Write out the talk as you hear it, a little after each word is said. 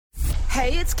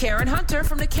Hey, it's Karen Hunter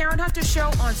from The Karen Hunter Show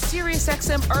on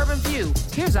SiriusXM Urban View.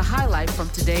 Here's a highlight from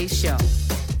today's show.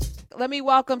 Let me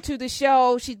welcome to the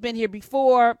show. She's been here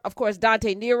before. Of course,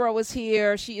 Dante Nero is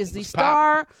here. She is the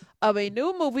star of a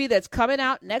new movie that's coming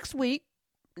out next week,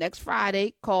 next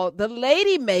Friday, called The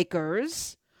Lady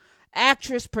Makers.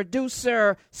 Actress,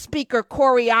 producer, speaker,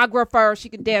 choreographer. She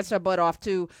can dance her butt off,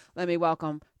 too. Let me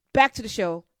welcome back to the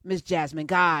show, Miss Jasmine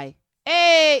Guy.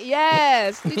 Hey,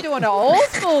 yes. You're doing the old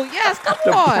school. Yes,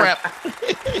 come on. Prep.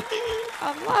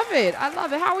 I love it. I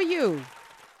love it. How are you?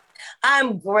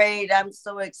 I'm great. I'm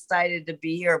so excited to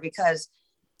be here because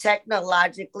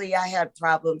technologically I had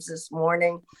problems this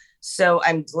morning. So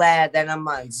I'm glad that I'm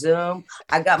on Zoom.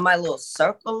 I got my little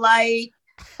circle light,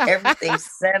 everything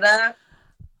set up.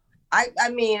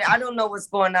 I mean, I don't know what's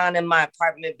going on in my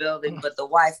apartment building, but the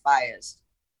Wi-Fi is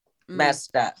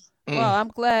messed up. Well, I'm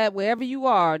glad wherever you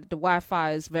are, the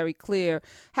Wi-Fi is very clear.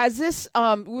 Has this,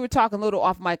 we were talking a little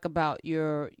off mic about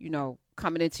your,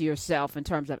 coming into yourself in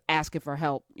terms of asking for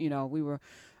help. We were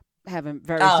having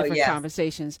various different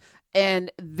conversations,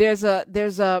 and there's a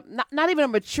not even a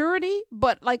maturity,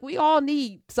 but like we all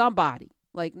need somebody.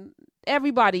 Like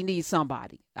everybody needs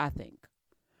somebody, I think.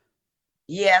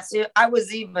 Yes, I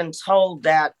was even told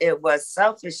that it was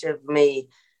selfish of me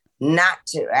not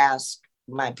to ask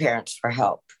my parents for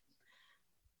help.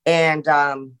 And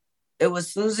it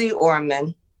was Susie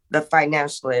Orman, the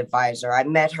financial advisor. I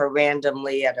met her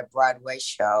randomly at a Broadway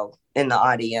show in the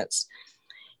audience.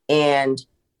 And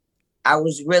I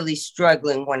was really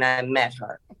struggling when I met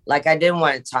her. Like, I didn't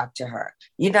want to talk to her.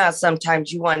 You know how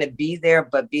sometimes you want to be there,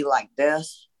 but be like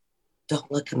this?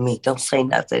 Don't look at me. Don't say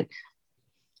nothing.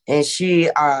 And she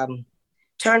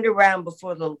turned around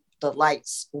before the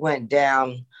lights went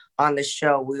down on the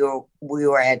show. We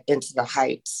were at Into the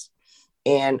Heights.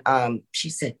 And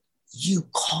she said, "You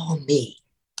call me."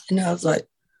 And I was like,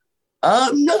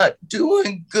 "I'm not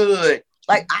doing good."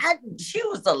 Like she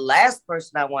was the last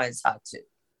person I wanted to talk to.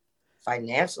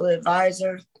 Financial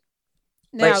advisor.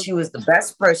 Now, but she was the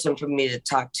best person for me to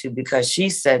talk to because she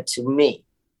said to me,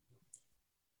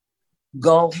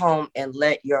 "Go home and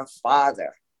let your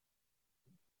father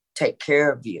take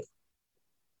care of you.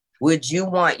 Would you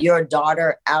want your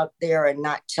daughter out there and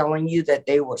not telling you that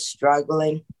they were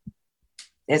struggling?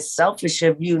 It's selfish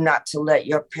of you not to let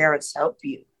your parents help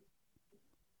you."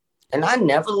 And I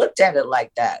never looked at it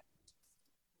like that.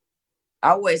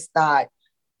 I always thought,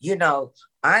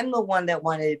 I'm the one that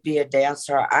wanted to be a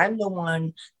dancer. I'm the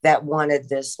one that wanted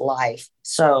this life.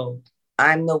 So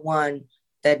I'm the one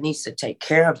that needs to take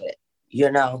care of it,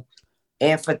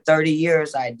 And for 30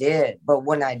 years I did. But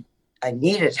when I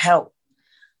needed help,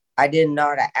 I didn't know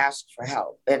how to ask for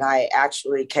help. And I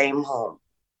actually came home.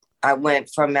 I went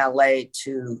from LA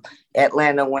to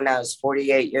Atlanta when I was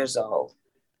 48 years old.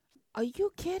 Are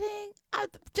you kidding?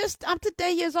 I'm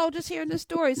today years old just hearing this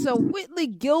story. So Whitley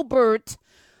Gilbert,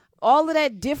 all of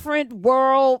that different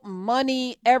world,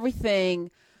 money, everything,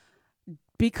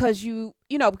 because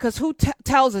because who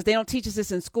tells us? They don't teach us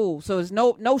this in school. So there's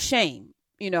no shame.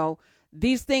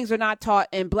 These things are not taught,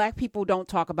 and Black people don't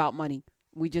talk about money.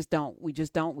 We just don't.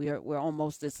 We're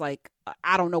almost, it's like,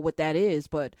 I don't know what that is,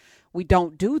 but we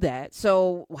don't do that.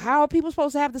 So how are people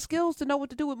supposed to have the skills to know what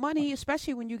to do with money,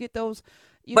 especially when you get those,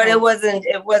 But it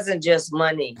wasn't just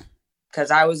money, because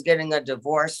I was getting a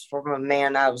divorce from a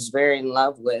man I was very in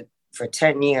love with for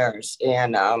 10 years.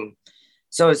 And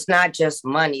so it's not just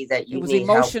money that you need. It was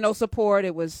emotional support.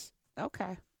 It was,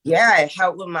 okay. Yeah, it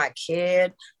helped with my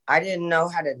kid. I didn't know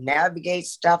how to navigate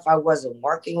stuff. I wasn't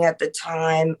working at the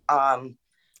time.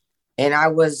 And I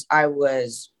was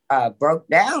broke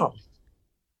down.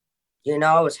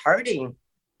 I was hurting.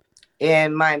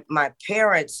 And my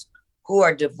parents, who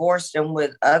are divorced and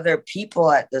with other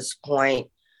people at this point,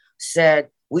 said,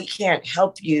 "We can't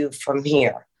help you from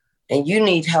here. And you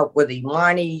need help with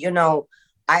Imani."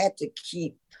 I had to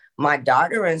keep my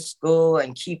daughter in school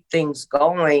and keep things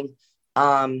going,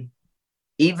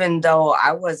 even though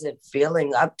I wasn't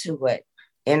feeling up to it.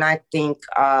 And I think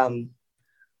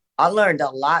I learned a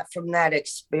lot from that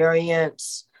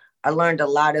experience. I learned a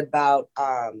lot about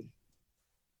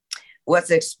what's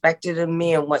expected of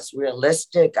me and what's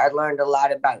realistic. I learned a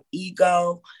lot about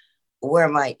ego, where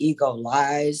my ego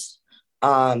lies,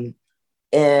 and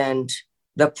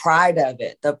the pride of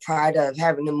it, the pride of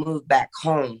having to move back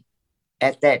home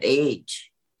at that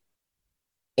age.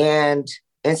 And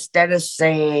instead of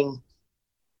saying,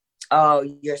 "Oh,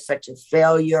 you're such a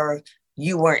failure,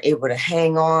 you weren't able to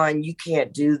hang on, you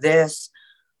can't do this,"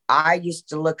 I used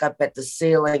to look up at the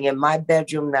ceiling in my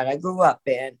bedroom that I grew up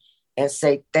in and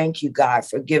say, "Thank you, God,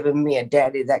 for giving me a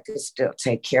daddy that could still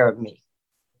take care of me."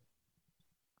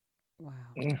 Wow.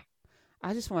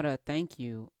 I just want to thank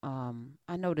you.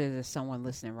 I know there's someone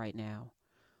listening right now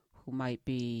who might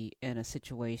be in a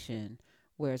situation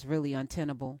where it's really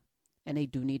untenable and they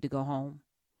do need to go home,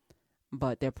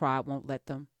 but their pride won't let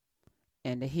them.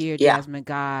 And to hear Yeah. Jasmine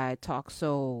Guy talk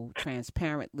so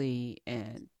transparently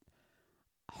and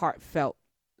heartfelt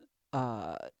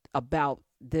about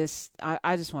this,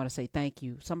 I just want to say thank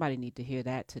you. Somebody need to hear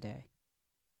that today.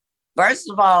 First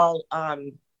of all,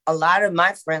 a lot of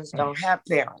my friends don't have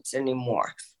parents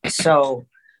anymore. So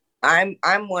I'm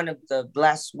one of the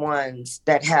blessed ones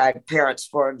that had parents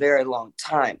for a very long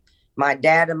time. My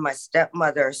dad and my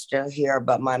stepmother are still here,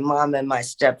 but my mom and my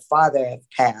stepfather have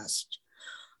passed.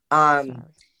 And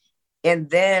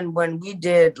then when we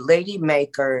did Lady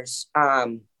Makers,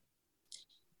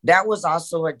 that was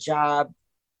also a job.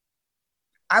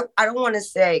 I don't want to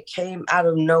say it came out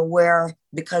of nowhere,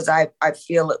 because I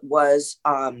feel it was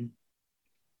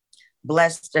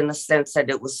blessed in the sense that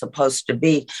it was supposed to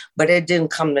be, but it didn't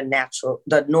come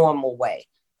the normal way.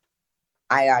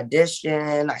 I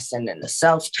auditioned, I sent in a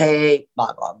self-tape,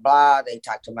 blah, blah, blah. They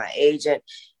talked to my agent.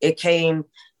 It came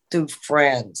through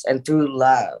friends and through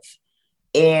love.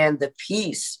 And the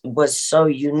piece was so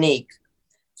unique.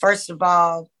 First of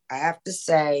all, I have to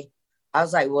say, I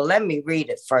was like, well, let me read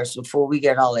it first before we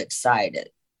get all excited,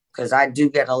 because I do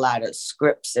get a lot of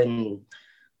scripts and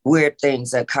weird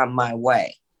things that come my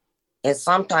way. And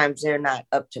sometimes they're not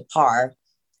up to par,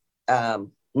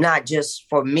 not just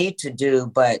for me to do,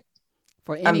 but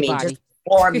for anybody. Just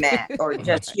format or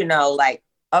just, like,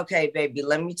 okay, baby,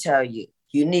 let me tell you,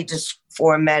 you need to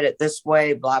format it this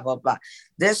way, blah, blah, blah.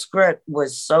 This script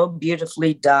was so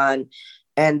beautifully done.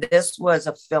 And this was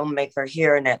a filmmaker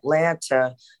here in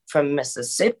Atlanta from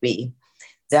Mississippi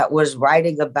that was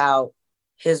writing about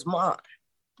his mom.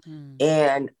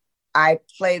 And I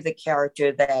play the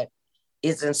character that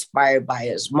is inspired by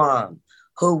his mom,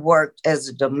 who worked as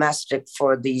a domestic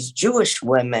for these Jewish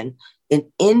women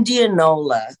in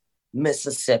Indianola,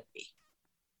 Mississippi.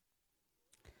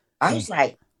 I was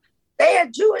like, they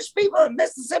had Jewish people in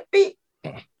Mississippi?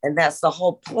 And that's the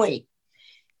whole point,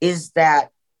 is that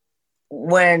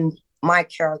when my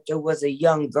character was a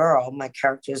young girl, my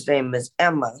character's name is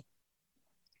Emma,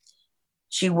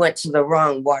 she went to the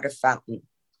wrong water fountain.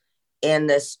 And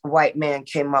this white man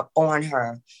came up on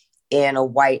her, and a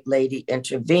white lady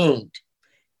intervened.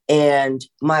 And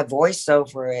my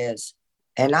voiceover is,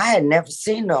 and I had never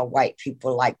seen no white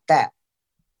people like that.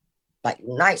 Like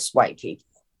nice white people,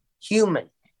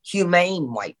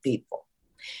 humane white people.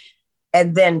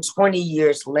 And then 20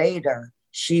 years later,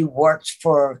 she worked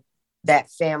for that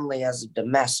family as a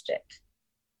domestic.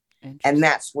 And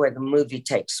that's where the movie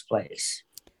takes place.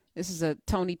 This is a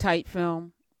Tony Tite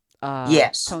film.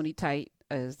 Yes. Tony Tite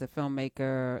is the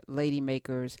filmmaker, Lady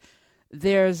Makers.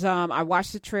 There's, I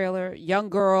watched the trailer. Young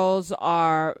girls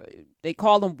they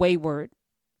call them wayward.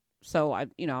 So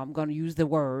I'm going to use the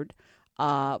word,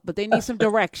 but they need some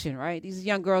direction, right? These are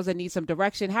young girls that need some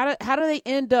direction. How do they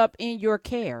end up in your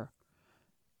care?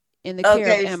 In the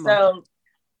care of Emma? So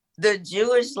the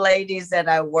Jewish ladies that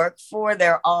I work for,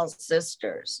 they're all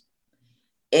sisters,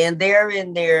 and they're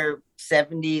in their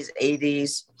 70s,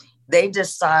 80s. They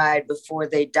decide before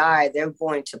they die, they're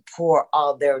going to pour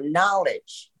all their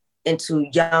knowledge into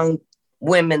young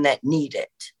women that need it.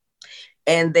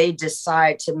 And they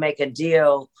decide to make a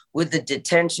deal with the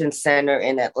detention center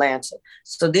in Atlanta.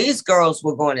 So these girls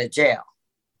were going to jail,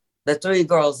 the 3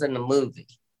 girls in the movie.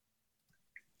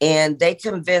 And they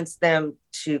convinced them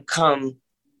to come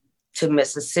to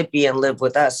Mississippi and live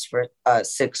with us for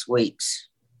 6 weeks.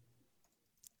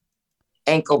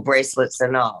 Ankle bracelets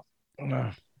and all.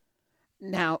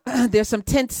 Now, there's some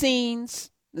tense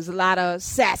scenes. There's a lot of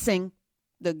sassing.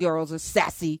 The girls are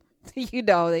sassy.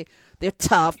 They're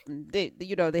tough. They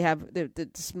have they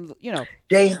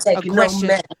ain't taking no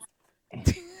men.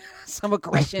 Some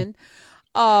aggression.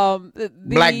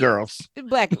 Black girls.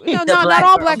 Not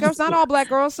all black girls. Not all black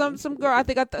girls. Some girl. I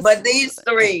think. But these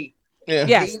 3,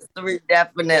 yes, these 3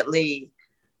 definitely.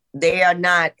 They are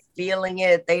not feeling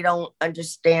it. They don't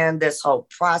understand this whole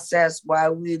process. Why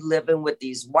are we living with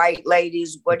these white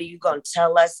ladies? What are you going to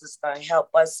tell us? It's going to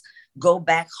help us go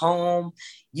back home,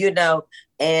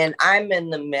 and I'm in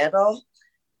the middle.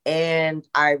 And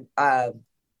I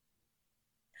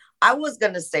was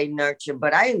going to say nurture,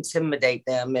 but I intimidate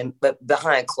them but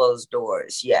behind closed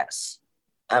doors. Yes.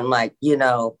 I'm like,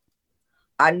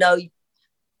 I know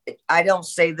I don't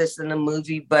say this in the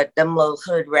movie, but them little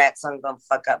hood rats aren't gonna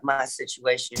fuck up my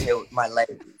situation here with my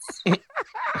ladies.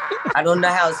 I don't know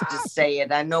how else to say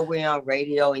it. I know we're on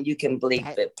radio and you can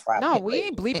bleep it properly. No, we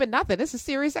ain't bleeping nothing. This is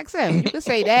Sirius XM. You can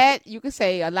say that. You can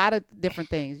say a lot of different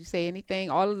things. You say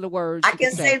anything, all of the words. I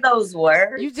can say those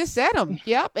words. You just said them.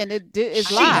 Yep, and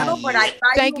it's live. No, but I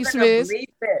thought Thank you, Smith.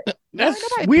 That's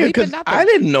weird because I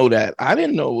didn't know that. I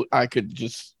didn't know I could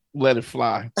just let it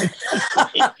fly.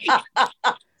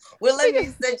 Well, let me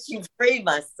set you free,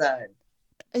 my son.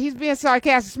 He's being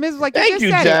sarcastic. Smith was like, Thank you,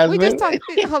 said Jasmine. We just talking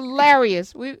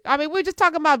hilarious. We're just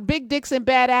talking about big dicks and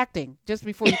bad acting just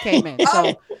before you came in.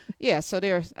 So so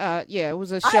there's it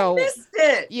was a show. I missed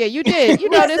it. Yeah, you did. You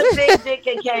know this. Big dick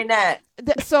and K-Net.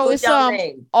 So it's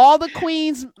all the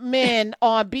Queen's men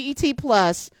on BET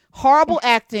Plus. Horrible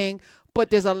acting, but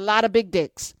there's a lot of big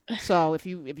dicks. So if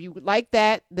you like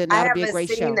that, then that'll be a great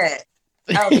show. It.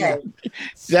 Okay.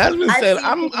 Jasmine said,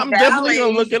 "I'm definitely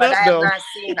gonna look it up though." I have not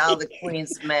seen all the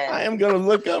Queen's men. I am gonna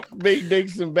look up big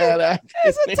dicks and bad acting.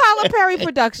 It's a Tyler Perry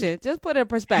production. Just put it in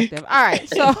perspective. All right,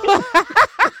 so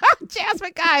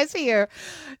Jasmine Guy is here.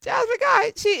 Jasmine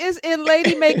Guy, she is in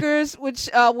Lady Makers, which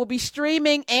will be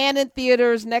streaming and in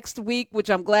theaters next week, which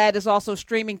I'm glad is also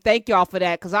streaming. Thank y'all for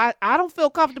that, because I don't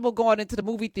feel comfortable going into the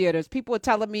movie theaters. People are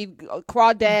telling me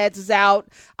Crawdads is out.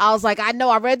 I was like, I know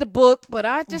I read the book, but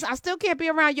I still can't be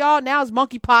around y'all. Now it's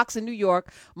monkeypox in New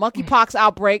York, monkeypox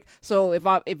outbreak. So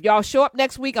if y'all show up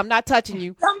next week, I'm not touching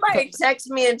you. Somebody texted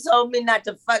me and told me not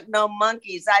to fuck no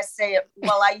monkeys. I say,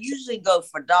 well, I usually go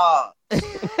for dogs.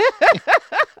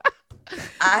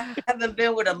 I haven't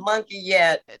been with a monkey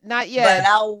yet. Not yet. But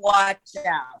I'll watch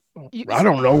out. I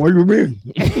don't know what you mean.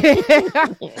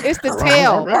 It's the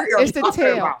tail. It's the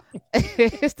tail.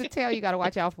 It's the tail you got to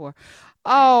watch out for.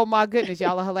 Oh my goodness,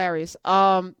 y'all are hilarious.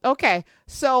 Okay,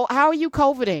 so how are you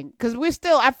COVIDing? Because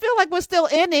I feel like we're still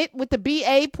in it with the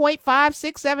BA 0.5,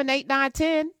 6, 7, 8, 9,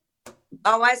 10.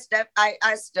 Oh,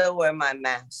 I still wear my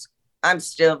mask. I'm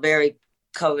still very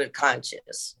COVID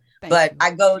conscious. But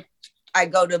I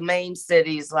go to main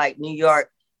cities like New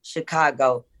York,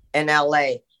 Chicago, and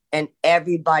LA, and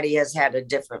everybody has had a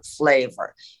different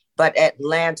flavor. But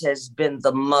Atlanta has been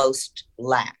the most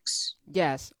lax.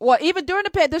 Yes. Well, even during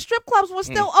the strip clubs were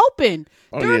still open.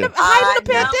 During the height of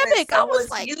the pandemic. I was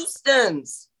like,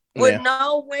 Houston's with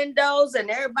no windows and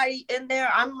everybody in there.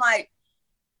 I'm like,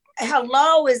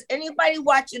 hello, is anybody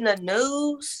watching the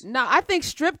news? No, I think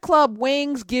strip club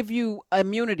wings give you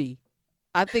immunity.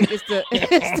 I think it's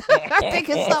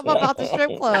something about the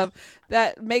strip club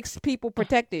that makes people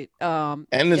protected. And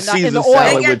the Caesar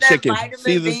salad with chicken.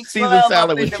 Caesar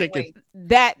salad with chicken.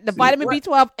 The vitamin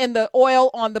B12 and the oil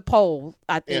on the pole,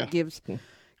 I think gives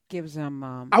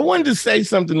them. I wanted to say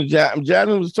something to Jasmine.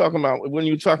 Jasmine was talking about when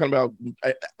you were talking about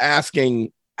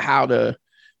asking how to,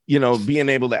 being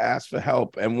able to ask for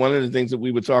help. And one of the things that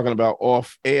we were talking about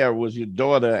off air was your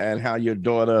daughter and how your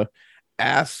daughter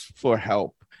asks for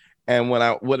help. And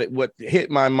what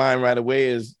hit my mind right away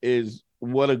is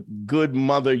what a good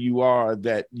mother you are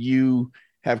that you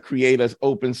have created an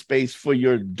open space for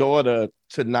your daughter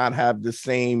to not have the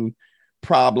same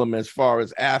problem as far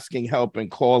as asking help and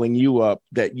calling you up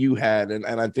that you had. And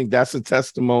I think that's a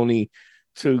testimony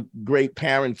to great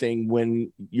parenting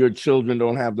when your children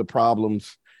don't have the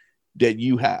problems that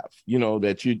you have,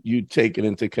 that you take it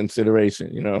into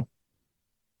consideration,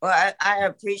 Well, I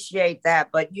appreciate that.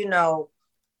 But,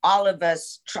 all of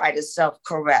us try to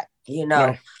self-correct,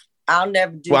 Right. I'll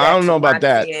never do that. Well, I don't know about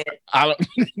that. I don't.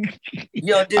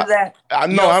 You don't do that? I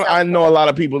know. I know a lot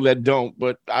of people that don't,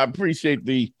 but I appreciate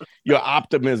your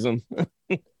optimism.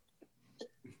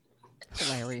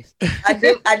 Hilarious. I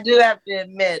do have to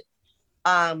admit,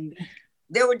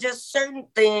 there were just certain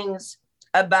things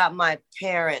about my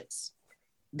parents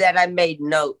that I made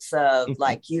notes of,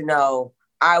 like,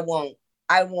 I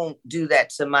won't do that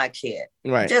to my kid.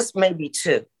 Right. Just maybe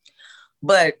two.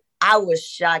 But I was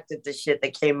shocked at the shit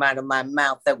that came out of my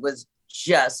mouth that was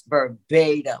just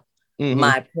verbatim. Mm-hmm.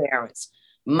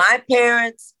 My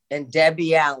parents and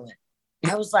Debbie Allen.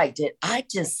 I was like, did I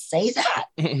just say that?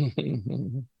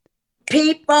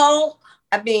 People,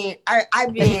 I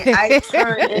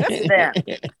turned into them.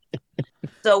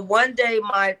 So one day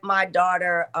my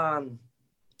daughter,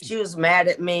 she was mad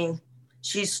at me.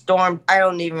 She stormed, I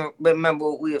don't even remember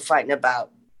what we were fighting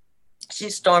about. She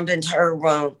stormed into her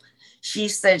room. She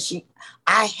said,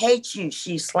 I hate you.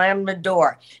 She slammed the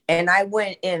door. And I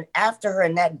went in after her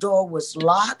and that door was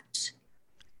locked.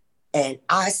 And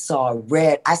I saw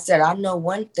red. I said, I know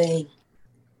one thing.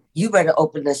 You better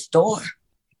open this door.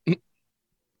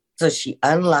 So she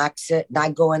unlocks it and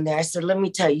I go in there. I said, let me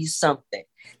tell you something.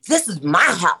 This is my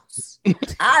house.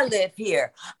 I live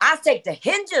here. I'll take the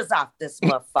hinges off this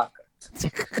motherfucker.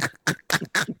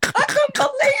 I couldn't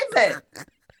believe it.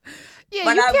 Yeah,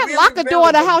 But you I can't really, lock a door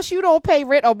in really a house you don't pay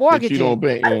rent or mortgage. You don't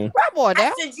pay. Yeah. Come on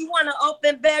now. I said, you want an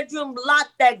open bedroom?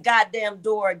 Lock that goddamn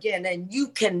door again, and you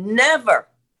can never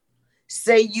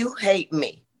say you hate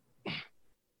me.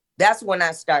 That's when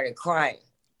I started crying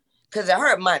because it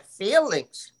hurt my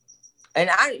feelings. And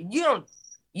you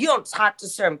don't talk to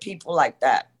certain people like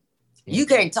that. You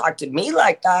can't talk to me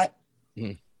like that.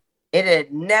 It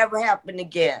had never happened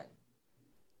again.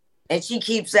 And she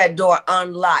keeps that door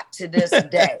unlocked to this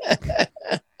day.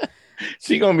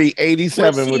 She gonna be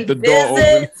 87 with the door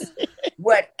open.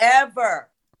 Whatever.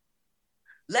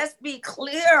 Let's be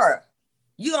clear.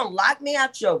 You gonna lock me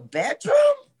out your bedroom?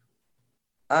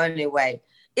 Anyway,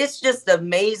 it's just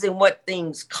amazing what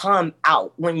things come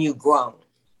out when you grown.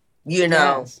 You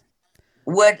know, Yes.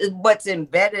 what's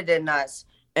embedded in us,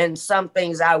 and some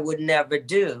things I would never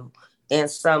do,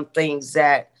 and some things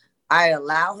that I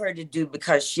allow her to do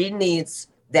because she needs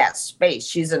that space.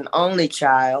 She's an only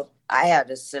child. I had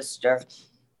a sister,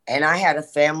 and I had a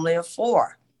family of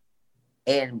 4.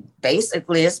 And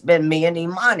basically, it's been me and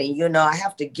Imani. You know, I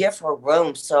have to give her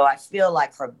room. So I feel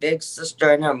like her big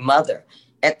sister and her mother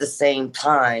at the same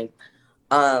time.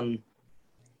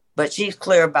 But she's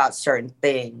clear about certain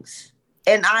things.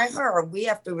 And we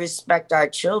have to respect our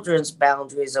children's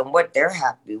boundaries and what they're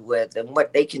happy with and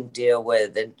what they can deal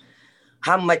with and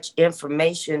how much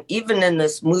information, even in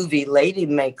this movie, Lady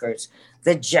Makers,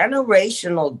 the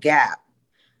generational gap.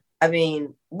 I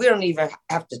mean, we don't even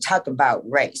have to talk about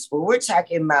race, but we're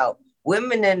talking about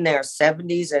women in their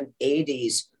 70s and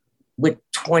 80s with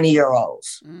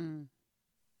 20-year-olds.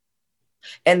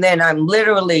 And then I'm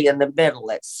literally in the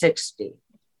middle at 60.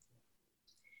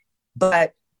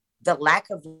 But the lack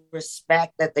of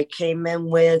respect that they came in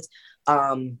with,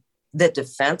 the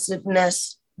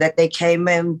defensiveness that they came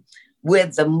in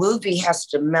with, the movie has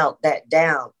to melt that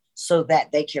down so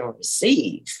that they can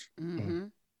receive.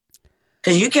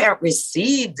 Because you can't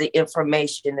receive the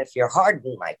information if you're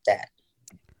hardened like that.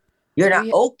 You're not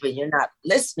open, you're not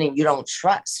listening, you don't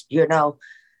trust, you know.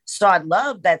 So I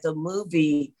love that the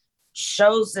movie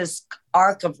shows this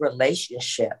arc of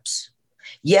relationships.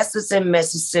 Yes, it's in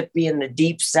Mississippi in the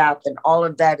Deep South, and all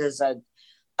of that is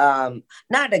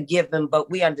not a given, but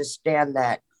we understand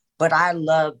that. But I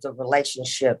love the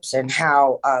relationships and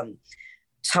how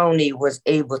Tony was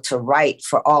able to write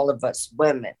for all of us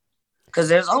women. Because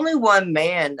there's only one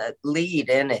man that lead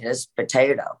in it, is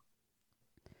Potato.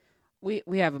 We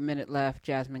have a minute left,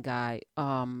 Jasmine Guy.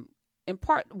 In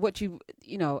part, what you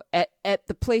know, at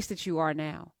the place that you are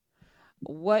now,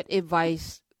 what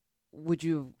advice would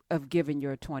you have given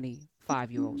your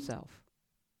 25-year-old self?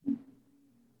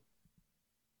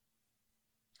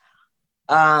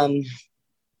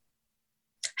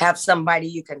 Have somebody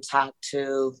you can talk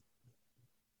to,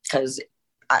 because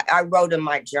I wrote in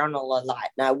my journal a lot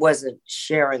and I wasn't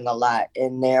sharing a lot,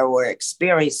 and there were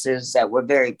experiences that were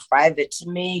very private to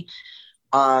me,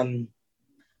 and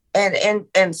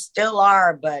still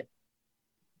are, but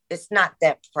it's not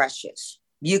that precious.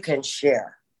 You can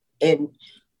share, and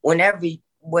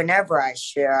whenever I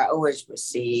share, I always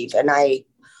receive, and I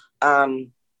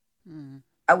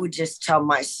would just tell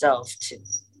myself to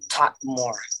talk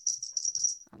more.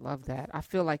 I love that. I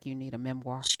feel like you need a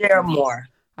memoir. Share more.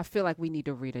 I feel like we need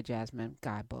to read a Jasmine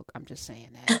Guy book. I'm just saying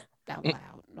that out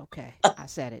loud. Okay. I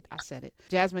said it.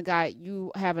 Jasmine Guy,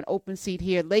 you have an open seat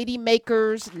here. Lady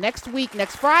Makers next week,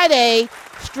 next Friday,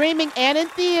 streaming and in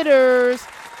theaters.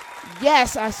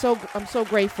 Yes, I'm so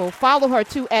grateful. Follow her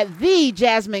too at The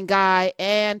Jasmine Guy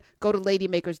and go to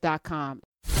ladymakers.com.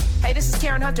 Hey, this is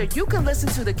Karen Hunter. You can listen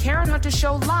to The Karen Hunter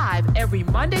Show live every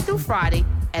Monday through Friday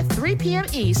at 3 p.m.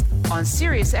 East on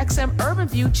SiriusXM Urban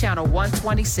View Channel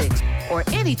 126 or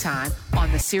anytime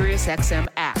on the SiriusXM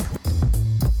app.